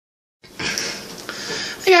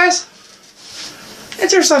guys,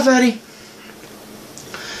 it's yourself Eddie.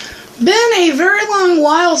 Been a very long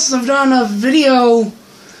while since I've done a video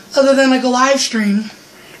other than like a live stream.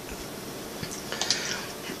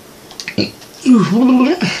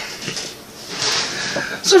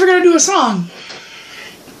 So we're gonna do a song.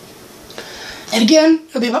 And again,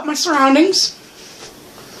 it'll be about my surroundings.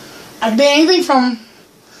 I've been anything from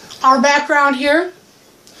our background here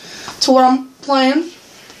to what I'm playing.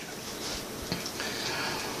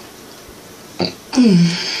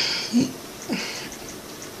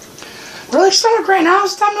 Really stomach right now,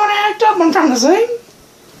 so I'm gonna act up when I'm trying to sing.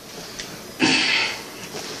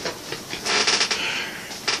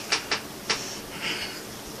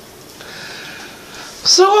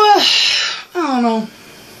 So, I don't know.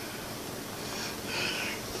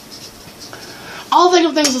 I'll think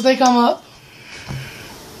of things as they come up.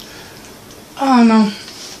 I don't know.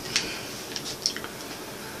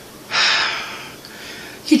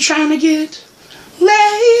 You trying to get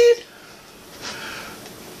laid?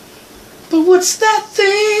 But what's that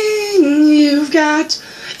thing you've got?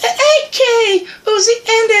 An AK, Uzi,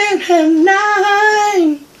 and an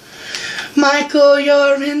M9. Michael,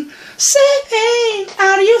 you're insane,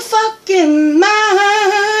 out of your fucking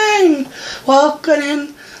mind. Walking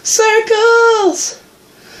in circles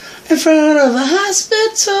in front of a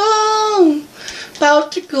hospital,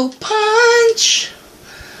 about to go punch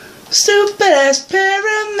stupid ass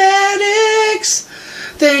paramedics.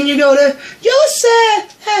 Then you go to your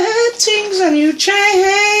settings and you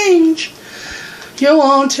change your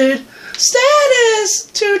wanted status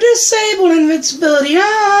to disabled invincibility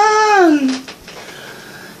on.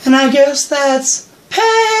 And I guess that's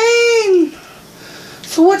pain.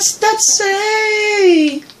 For what's that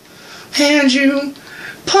say? And you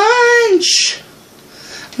punch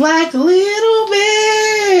like a little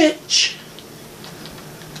bitch.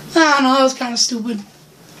 I don't know, that was kind of stupid.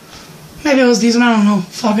 Maybe it was decent, I don't know.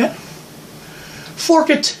 Fuck it. Fork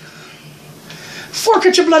it. Fork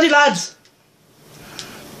it, you bloody lads.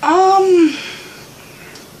 Let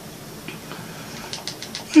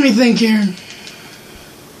me think here.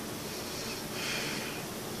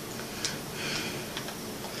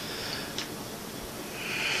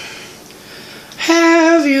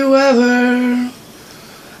 Have you ever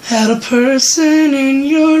had a person in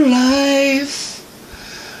your life?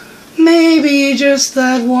 Maybe just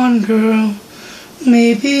that one girl,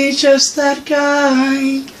 maybe just that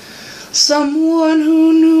guy. Someone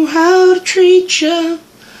who knew how to treat you,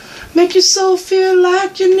 make you so feel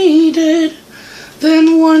like you needed.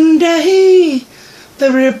 Then one day, they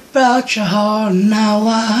rip out your heart. Now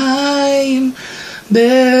I'm in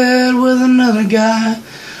bed with another guy.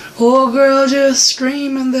 Or girl just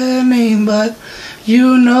screaming their name, but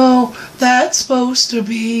you know that's supposed to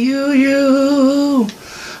be you.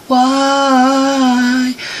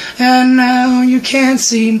 Why? And now you can't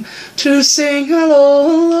seem to sing a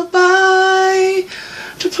lullaby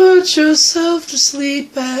to put yourself to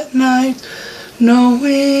sleep at night,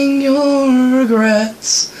 knowing your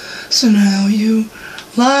regrets. So now you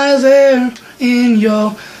lie there in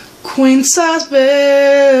your queen-size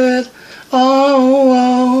bed.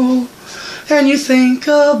 Oh, and you think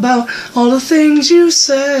about all the things you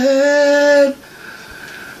said.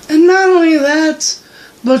 And not only that,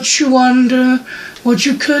 but you wonder what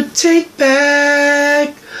you could take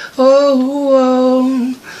back.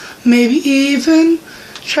 Oh, maybe even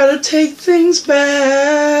try to take things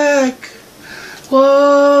back.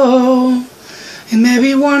 Whoa, and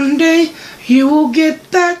maybe one day you will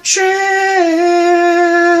get that chance.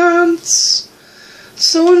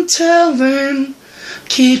 So until then,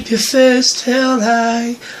 keep your fist held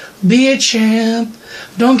high. Be a champ,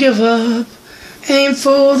 don't give up. Aim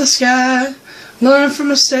for the sky, learn from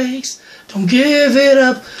mistakes. Don't give it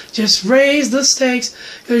up, just raise the stakes.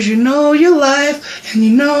 Cause you know your life, and you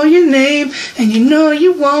know your name, and you know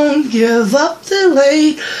you won't give up till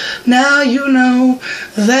late. Now you know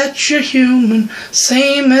that you're human,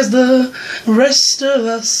 same as the rest of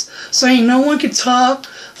us. So ain't no one can talk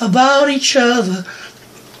about each other.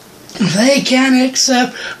 They can't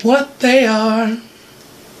accept what they are.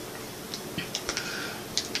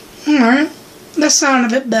 Alright, that sounded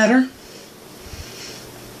a bit better.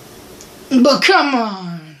 But come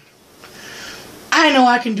on. I know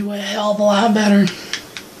I can do a hell of a lot better.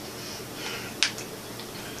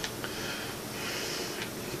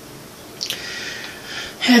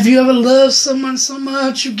 Have you ever loved someone so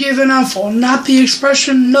much you've given up for? Not the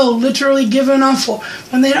expression, no, literally given up for.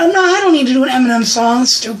 When they don't, no, I don't need to do an Eminem song,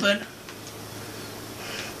 it's stupid.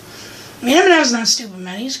 I mean, Eminem's not stupid,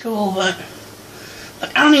 man, he's cool, but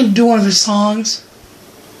like, I don't need to do one of his songs.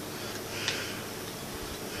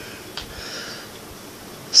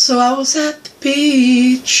 So I was at the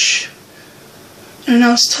beach, and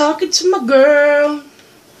I was talking to my girl.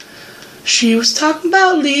 She was talking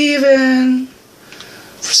about leaving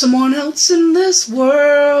for someone else in this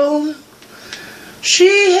world.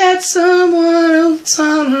 She had someone else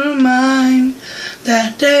on her mind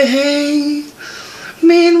that day.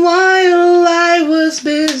 Meanwhile, I was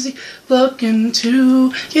busy looking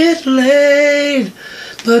to get laid.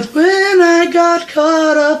 But when I got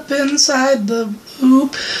caught up inside the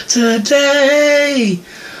loop today,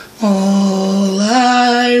 all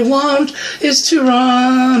I want is to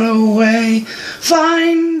run away.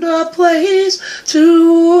 Find a place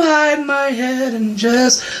to hide my head and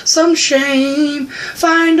just some shame.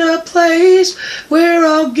 Find a place where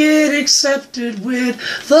I'll get accepted with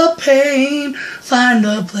the pain. Find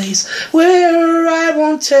a place where I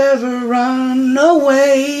won't ever run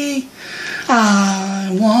away. I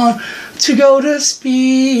want to go to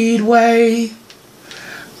Speedway.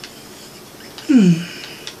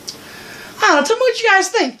 I don't know, tell me what you guys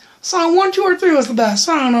think. Song 1, 2, or 3 was the best.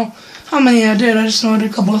 I don't know how many I did. I just know I did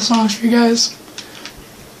a couple of songs for you guys.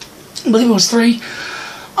 I believe it was 3.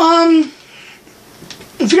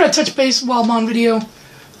 If you're gonna touch base while I'm on video,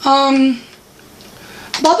 about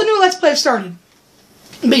the new Let's Play I've started.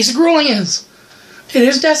 Basic ruling is, it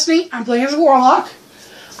is Destiny. I'm playing as a Warlock.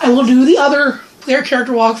 I will do the other player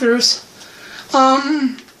character walkthroughs.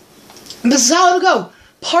 This is how it'll go.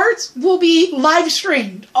 Parts will be live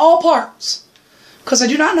streamed, all parts, because I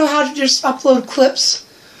do not know how to just upload clips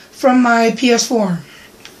from my PS4,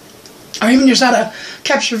 or even just how to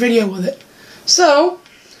capture video with it. So,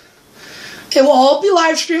 it will all be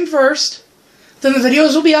live streamed first, then the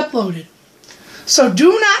videos will be uploaded. So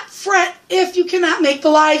do not fret if you cannot make the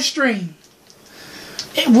live stream.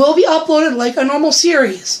 It will be uploaded like a normal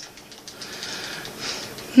series.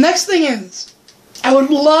 Next thing is, I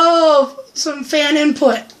would love some fan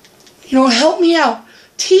input. You know, help me out.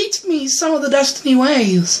 Teach me some of the Destiny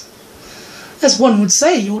ways. As one would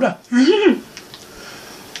say, Yoda.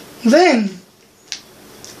 Then,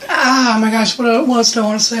 my gosh, what else do I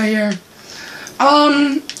want to say here?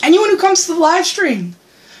 Anyone who comes to the live stream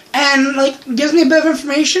and like gives me a bit of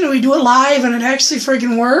information and we do it live and it actually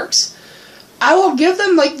freaking works, I will give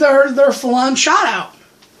them like their full-on shout out.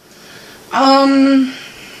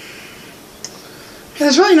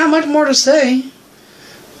 There's really not much more to say.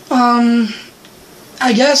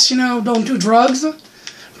 I guess, you know, don't do drugs.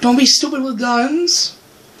 Don't be stupid with guns.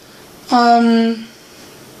 And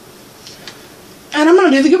I'm gonna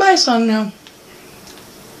do the goodbye song now.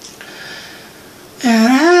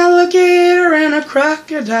 An alligator and a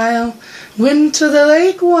crocodile went to the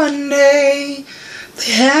lake one day.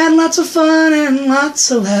 They had lots of fun and lots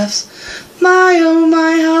of laughs. My oh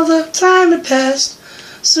my, how the time had passed.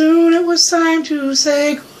 Soon it was time to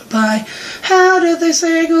say goodbye. How did they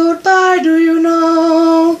say goodbye, do you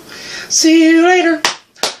know? See you later,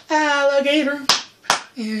 alligator,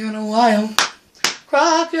 in a while.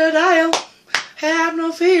 Crocodile, have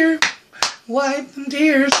no fear, wipe them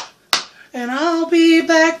tears, and I'll be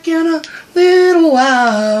back in a little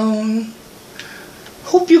while.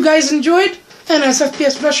 Hope you guys enjoyed, and as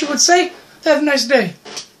FPS Special would say, have a nice day.